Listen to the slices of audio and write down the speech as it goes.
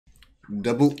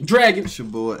Double Dragon. It's your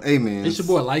boy AMENZ. It's your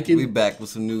boy Liking. We back with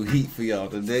some new heat for y'all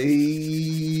today.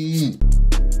 You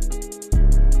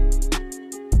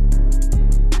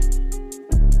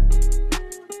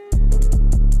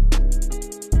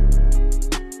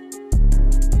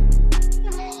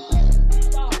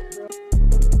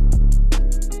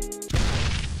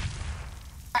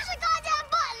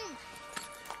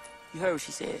heard what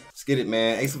she said. Let's get it,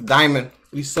 man. Ace of Diamond.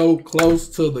 We so close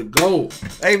to the goal.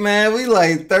 Hey, man, we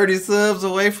like 30 subs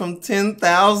away from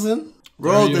 10,000.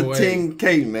 Roll to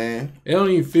 10K, man. It don't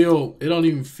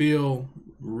even feel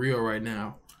real right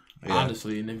now. Yeah.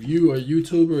 Honestly. And if you are a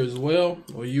YouTuber as well,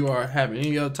 or you are having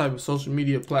any other type of social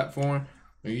media platform,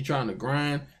 and you're trying to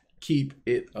grind, keep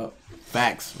it up.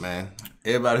 Facts, man.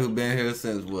 Everybody who been here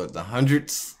since what, the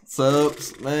hundreds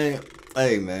subs, man.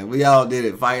 Hey, man, we all did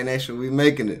it. Fighting extra, we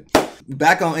making it.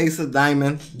 Back on Ace of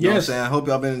Diamond. You know what I'm saying? I hope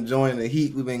y'all been enjoying the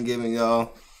heat we've been giving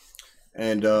y'all.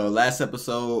 And last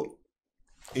episode,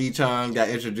 Echan got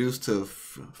introduced to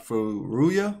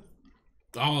Furuya.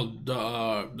 Oh,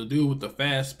 the dude with the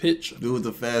fast pitch. Dude with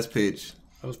the fast pitch.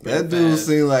 That dude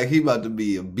seemed like he about to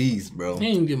be a beast, bro.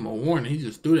 He didn't give him a warning. He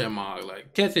just threw that mug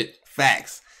like, catch it.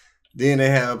 Facts. Then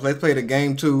let's play the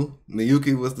game 2.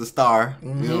 Miyuki was the star. You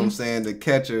know what I'm saying? The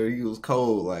catcher, he was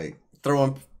cold, like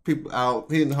throwing people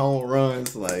out, hitting home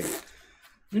runs, like.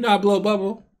 You know how to blow a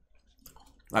bubble?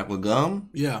 Like with gum?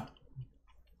 Yeah.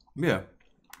 Yeah.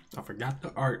 I forgot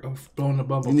the art of blowing a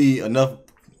bubble. You need enough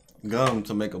gum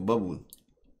to make a bubble.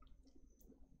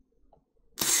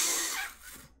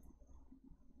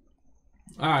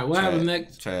 Alright, what happens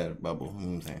next? Chad bubble. You know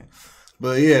what I'm saying?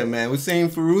 But yeah, man, we seen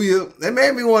Furuya. That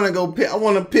made me want to go pitch. I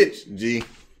want to pitch, G.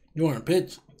 You want to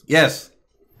pitch? Yes.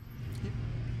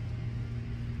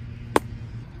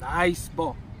 Nice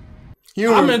ball.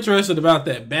 I'm interested about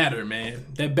that batter, man.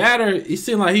 That batter, it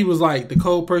seemed like he was like the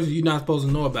cold person you're not supposed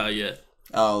to know about yet.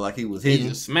 Oh, like he was hitting. He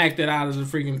just smacked it out of the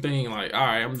freaking thing. Like, all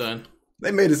right, I'm done.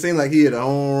 They made it seem like he had a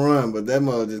home run, but that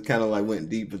mother just kind of like went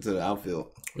deep into the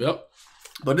outfield. Yep.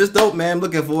 But it's dope, man.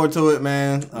 Looking forward to it,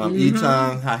 man.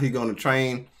 Echan, how he going to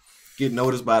train, get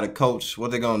noticed by the coach,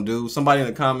 what they going to do. Somebody in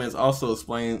the comments also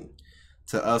explained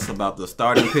to us about the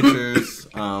starting pitchers.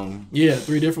 Yeah,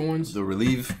 3 different ones. The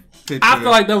relief pitcher. I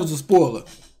feel like that was a spoiler.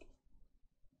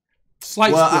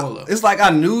 Slight spoiler. It's like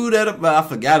I knew that, but I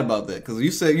forgot about that because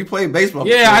you said you played baseball.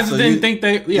 Yeah, before, I just didn't think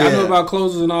they. Yeah, I know about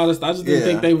closers and all this. I just didn't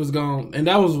think they was going, and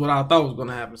that was what I thought was going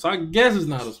to happen. So I guess it's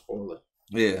not a spoiler.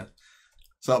 Yeah.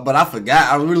 So, but I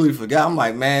forgot. I really forgot. I'm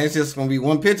like, man, it's just gonna be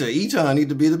one pitcher. Echan need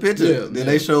to be the pitcher. Yeah, then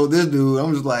they showed this dude.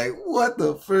 I'm just like, what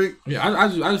the freak? Yeah, I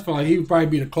just felt like he would probably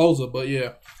be the closer, but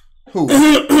yeah. Who?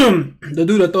 The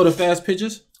dude that throw the fast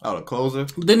pitches. Oh, the closer.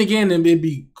 But then again, it'd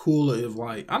be cooler if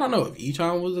I don't know if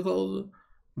Echan was the closer,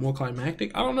 more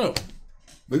climactic. I don't know.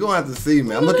 We're gonna have to see,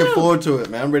 man. I'm looking forward to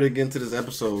it, man. I'm ready to get into this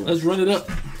episode. Let's run it up.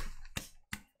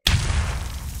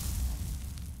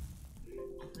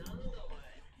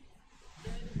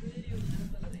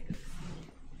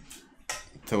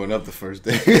 Throwing up the first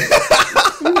day.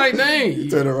 Like, dang. You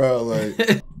turn around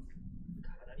like.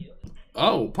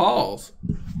 Oh, pause.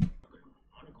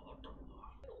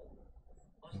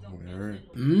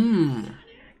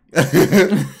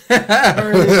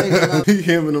 He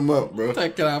giving them up, bro.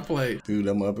 What can I play? Dude,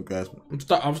 I'm an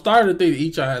upperclassman. I'm starting to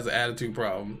think that Echan has an attitude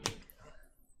problem.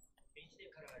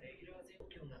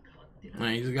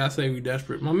 Man, you just gotta say we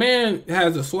desperate. My man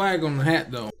has a swag on the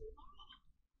hat though.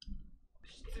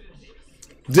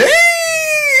 Dang!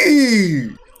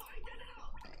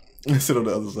 Sit on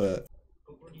the other side.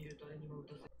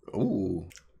 Ooh.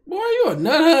 Boy, you a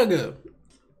nut hugger.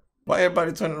 Why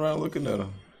everybody turning around looking at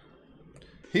him?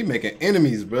 He making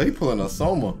enemies, bro. He pulling a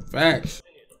Soma. Facts.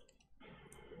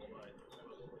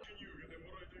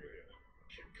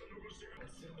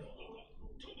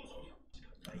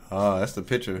 Ah, that's the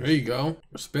picture. There you go.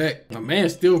 Respect. My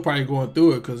man's still probably going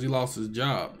through it because he lost his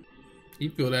job. He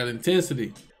feel that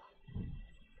intensity.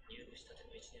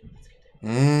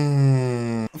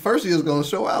 First he was gonna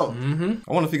show out. I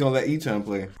wonder if he gonna let Echan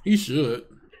play. He should.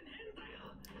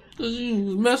 Cause you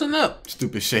was messing up.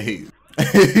 Stupid shade. Why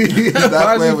is he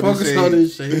focused on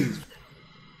his shades?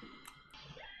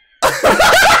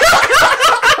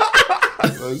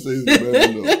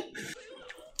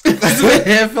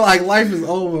 I feel like life is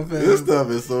over, fam. This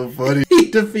stuff is so funny. He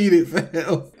defeated, fam.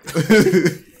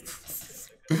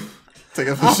 Take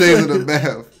off the shades of the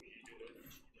bath.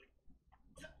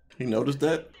 He noticed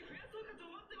that?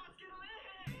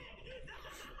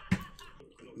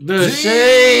 The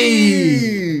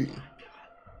shade.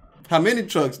 How many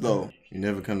trucks though? You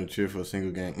never come to cheer for a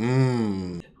single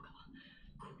game.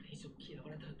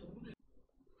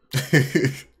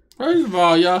 First of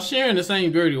all, y'all sharing the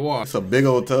same dirty water. It's a big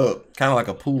old tub, kind of like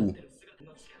a pool.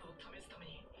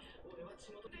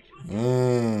 He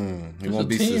won't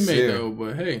be sincere though,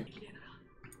 but hey,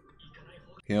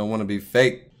 he don't want to be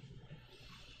fake.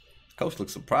 Coach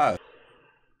looks surprised.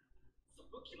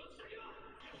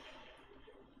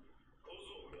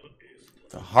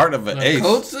 The heart of an ace.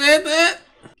 Coach said that.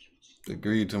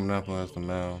 Agreed to monopolize the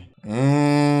mound.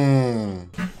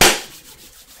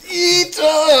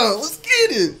 Let's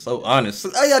get it. So honest.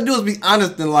 All you gotta do is be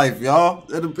honest in life, y'all.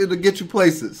 It'll get you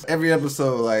places. Every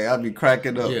episode, like, I'll be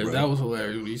cracking up. Yeah, bro. that was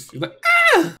hilarious. He's like,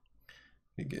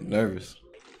 You get nervous.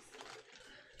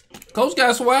 Coach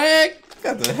got swag.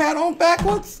 Got the hat on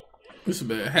backwards. This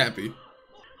man happy.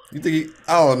 You think he?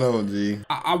 I don't know, G.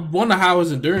 I wonder how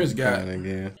his endurance got. Fine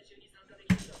again.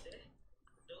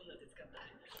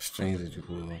 Strings that you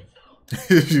pull.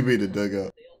 You beat the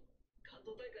dugout.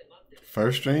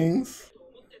 First strings?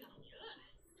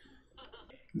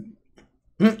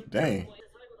 Dang.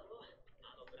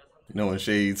 No one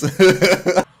shades.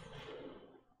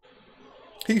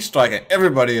 He's striking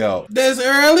everybody out. This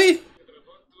early?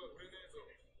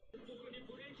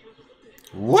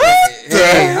 What the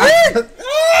heck?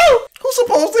 Who's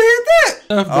supposed to hit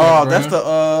that? Oh, that's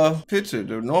the pitcher,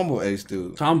 the normal ace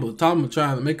dude. Tamba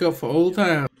trying to make up for old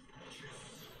time.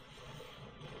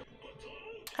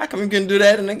 How come you can do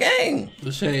that in the game?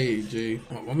 The shade, G.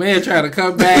 My man trying to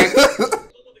come back.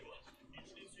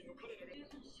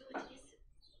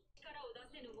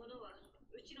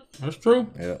 That's true.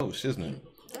 Yeah. Oh, shiznit.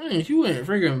 Dang, you ain't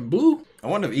freaking blue. I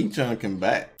wonder if Ichan can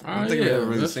bat. I don't Oh, think yeah, I've ever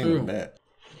really that's seen true. him bat.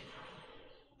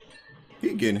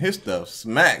 He getting his stuff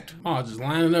smacked. Oh, just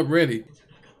lining up ready.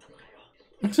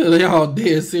 Until they all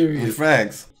dead serious.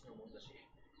 Facts.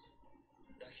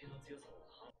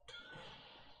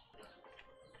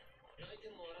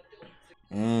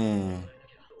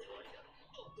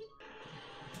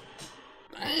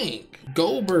 Dang.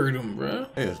 Goldberg him, bro.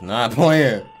 It's not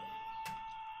playing.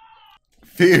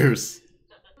 Fierce.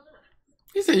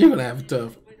 He said you're gonna have it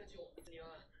tough.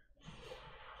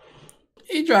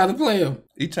 He tried to play him.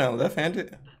 Ichan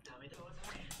left-handed.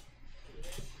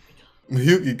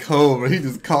 Miyuki cold, bro. He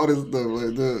just caught his stuff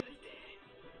like that.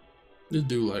 This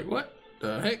dude like, what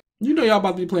the heck? You know y'all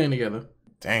about to be playing together.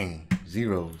 Dang.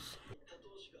 Zeros.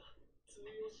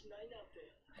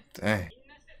 Dang.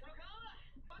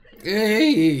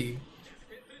 Hey.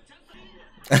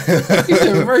 He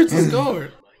said reverse the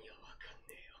score.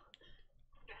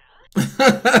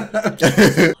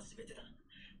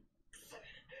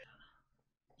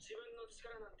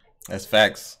 That's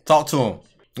facts. Talk to him.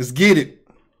 Let's get it.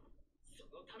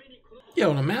 Yo,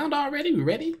 on the mound already? We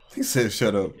ready? He said,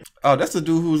 shut up. Oh, that's the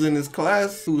dude who was in his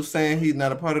class who was saying he's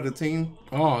not a part of the team.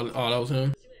 Oh, that was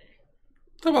him.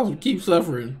 Talk about keep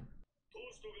suffering.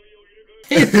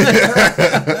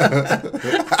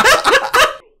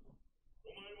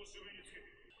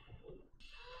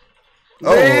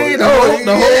 Dang,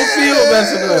 the whole field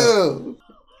messing up.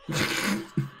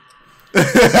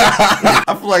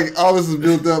 I feel like all this is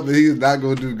built up, but he's not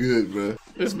gonna do good, bro.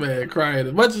 This man crying.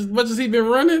 As much as he been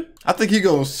running, I think he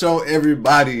gonna show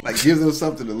everybody, like, give them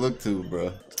something to look to,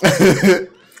 bro.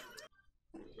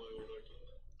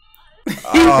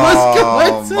 was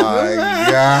going to my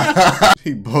god,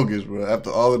 he bogus, bro.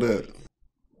 After all of that.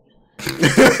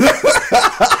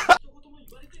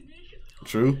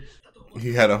 True,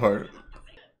 he had a heart.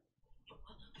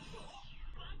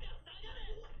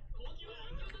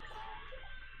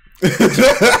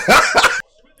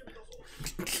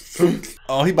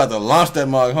 Oh, he about to launch that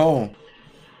mug home.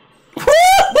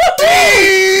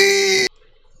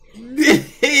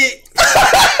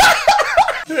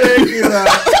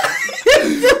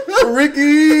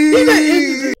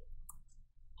 Ricky!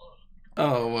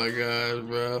 oh my god,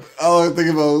 bro. I was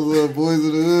thinking about those boys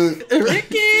in the hood.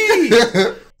 Ricky!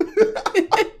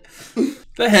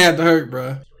 That had to hurt,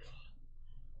 bro.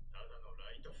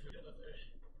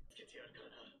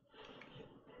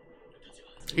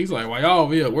 He's like, why y'all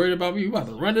over here worried about me? You about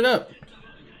to run it up.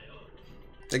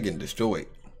 They're getting destroyed.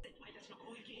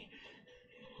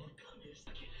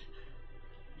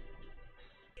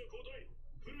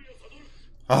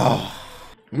 Oh,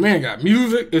 Man got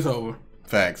music. It's over.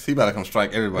 facts. He about to come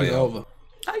strike everybody It's out. over.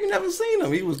 How you never seen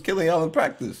him? He was killing y'all in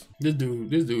practice. This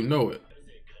dude know it.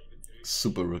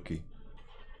 Super rookie.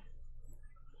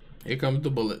 Here comes the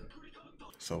bullet.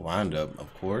 So wind up,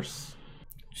 of course.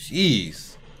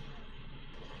 Jeez.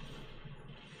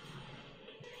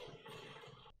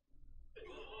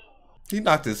 He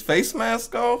knocked his face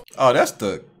mask off? Oh, that's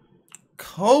the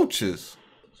coaches.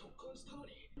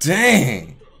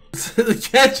 Dang. The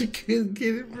catcher couldn't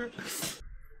get it, bro.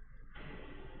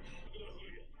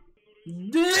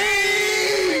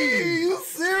 Dang! You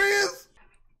serious?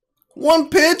 One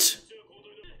pitch?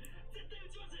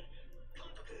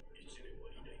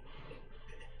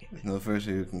 No first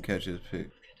who can catch his pick.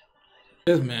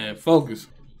 This man, focus.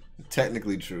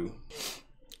 Technically true.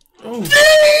 Oh.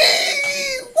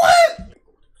 Dang! What?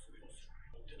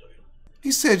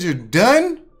 He said you're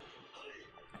done?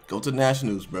 Go to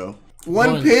Nationals, bro.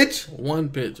 One pitch? One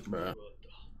pitch, bro.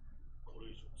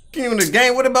 Can't even the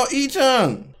game. What about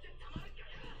Ichang?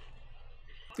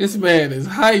 This man is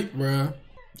hype, bro.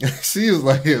 She was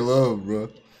like, in love, bro.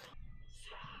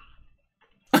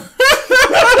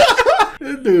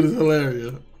 This dude is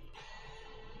hilarious.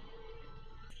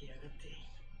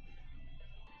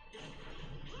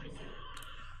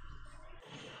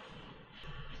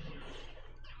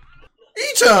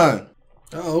 Ichang!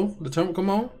 Uh-oh, the terminal, come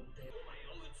on.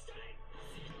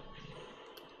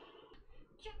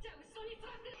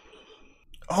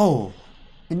 Oh.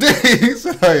 Dang, he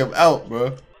said I am out,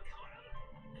 bro.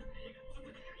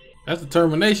 That's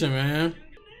determination, man.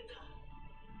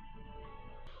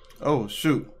 Oh,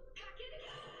 shoot.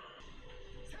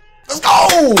 Let's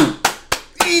go!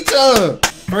 Ichang!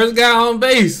 First guy on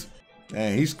base.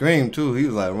 Dang, he screamed too. He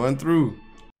was like, run through.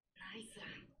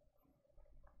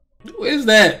 Who is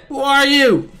that? Who are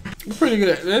you? Pretty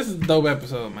good. This is a dope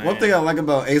episode, man. One thing I like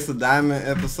about Ace of Diamond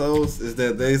episodes is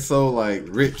that they so like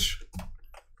rich.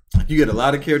 You get a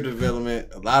lot of character development,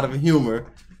 a lot of humor,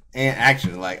 and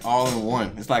action, like all in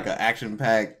one. It's like an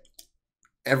action-packed,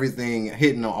 everything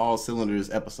hitting on all cylinders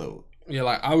episode. Yeah,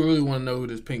 like I really want to know who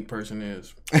this pink person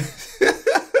is.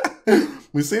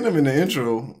 We seen him in the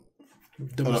intro.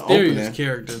 The mysterious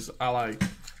characters I like.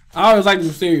 I always like the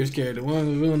mysterious characters.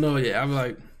 Ones we don't know yet. I'm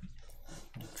like,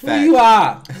 who you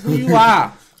are? Who you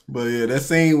are? But yeah, that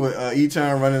scene with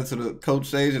Ichang running to the coach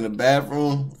stage in the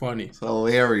bathroom. Funny. It's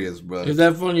hilarious, bro. Is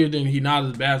that funnier than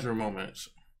Hinata's bathroom moments?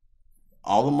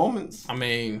 All the moments. I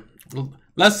mean,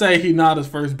 let's say Hinata's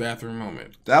first bathroom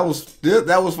moment. That was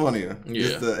funnier. Yeah.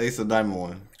 Just the Ace of Diamond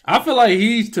one. I feel like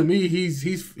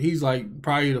he's like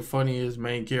probably the funniest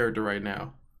main character right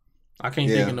now. I can't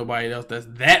think of nobody else that's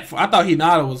that. I thought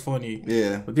Hinata was funny.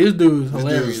 Yeah. But this dude is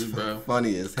hilarious, bro.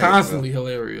 Funny as heck, constantly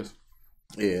hilarious.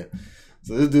 Yeah.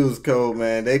 So this dude's cold,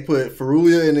 man. They put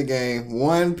Furuya in the game.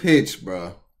 One pitch,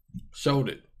 bro. Showed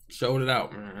it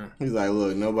out, man. He's like,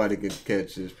 look, nobody could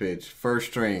catch this pitch. First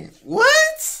string.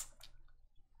 What?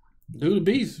 Dude, the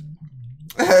beast.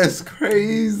 That's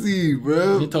crazy,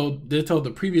 bro. They told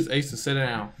the previous ace to sit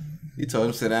down. He told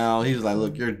him to sit down. He was like,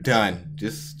 look, you're done.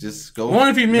 Just go. I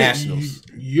wonder if he meant Nationals.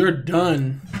 You're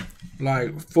done,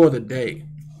 like, for the day.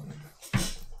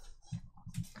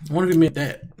 I wonder if he meant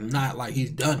that. Not like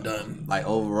he's done. Like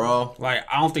overall. Like,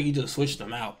 I don't think he just switched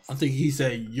them out. I think he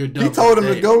said you're done. He told him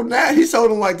to go now. He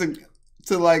told him like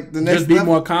to like the next just be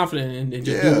level. more confident and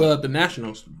just do well at the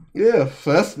Nationals. Yeah,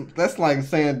 so that's like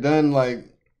saying done like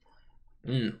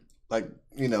like,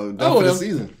 you know, done for the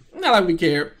season. Not like we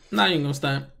care. Not even gonna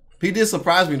stunt. He did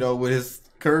surprise me though with his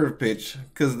curve pitch,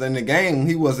 because in the game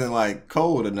he wasn't like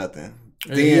cold or nothing.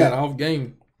 Then he had off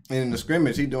game. In the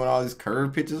scrimmage, he doing all these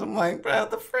curve pitches. I'm like, bro,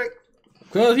 what the frick?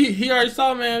 Cause he already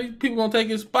saw, man, these people gonna take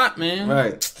his spot, man.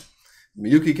 Right.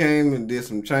 Miyuki came and did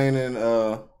some training,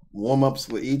 warm ups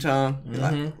with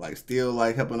Ichang, like still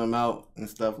like helping him out and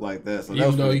stuff like that. So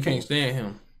even though you can't stand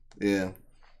him. Yeah.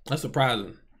 That's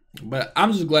surprising. But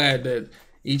I'm just glad that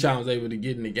Ichang was able to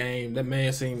get in the game. That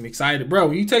man seemed excited. Bro,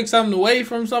 when you take something away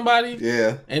from somebody,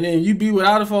 and then you be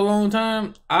without it for a long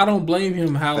time, I don't blame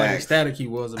him how like ecstatic he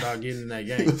was about getting in that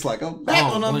game. It's like, I'm back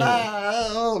on the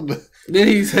mound. Then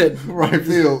he said, right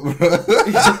field, bro.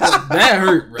 That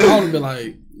hurt, bro. I would have been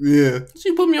like, what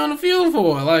you put me on the field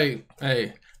for? Like,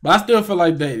 hey. But I still feel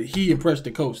like that he impressed the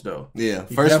coach, though. Yeah.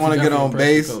 First one to get on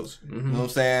base. You know what I'm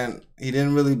saying? He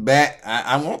didn't really bat.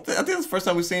 I think it's the first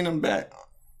time we've seen him bat.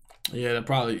 Yeah, that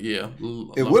probably,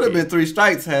 It would have been 3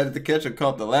 strikes had the catcher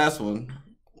caught the last one.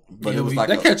 But it was like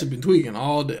that catcher been tweaking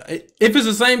all day. If it's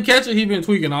the same catcher, he been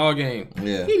tweaking all game.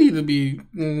 Yeah. He need to be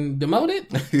demoted.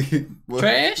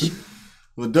 Trash.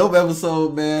 Well, dope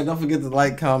episode, man. Don't forget to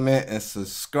like, comment, and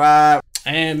subscribe.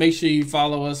 And make sure you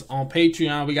follow us on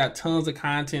Patreon. We got tons of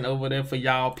content over there for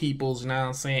y'all peoples. You know what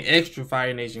I'm saying? Extra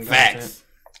Fire Nation content. Facts.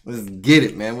 Let's get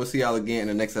it, man. We'll see y'all again in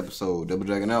the next episode. Double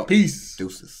Dragon out. Peace.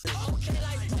 Deuces.